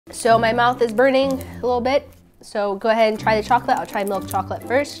So my mouth is burning a little bit. So go ahead and try the chocolate. I'll try milk chocolate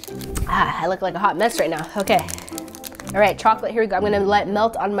first. I look like a hot mess right now. Okay. All right, chocolate, here we go. I'm gonna let it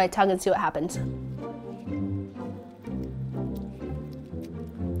melt on my tongue and see what happens.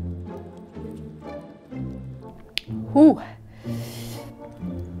 Ooh.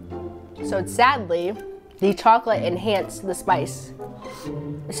 So sadly, the chocolate enhanced the spice.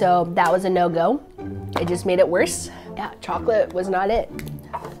 So that was a no-go. It just made it worse. Yeah, chocolate was not it.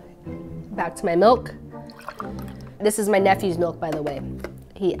 Back to my milk. This is my nephew's milk, by the way.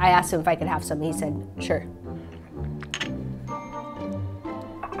 I asked him if I could have some. He said, sure.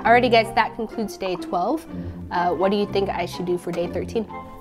 Alrighty guys, that concludes day 12. What do you think I should do for day 13?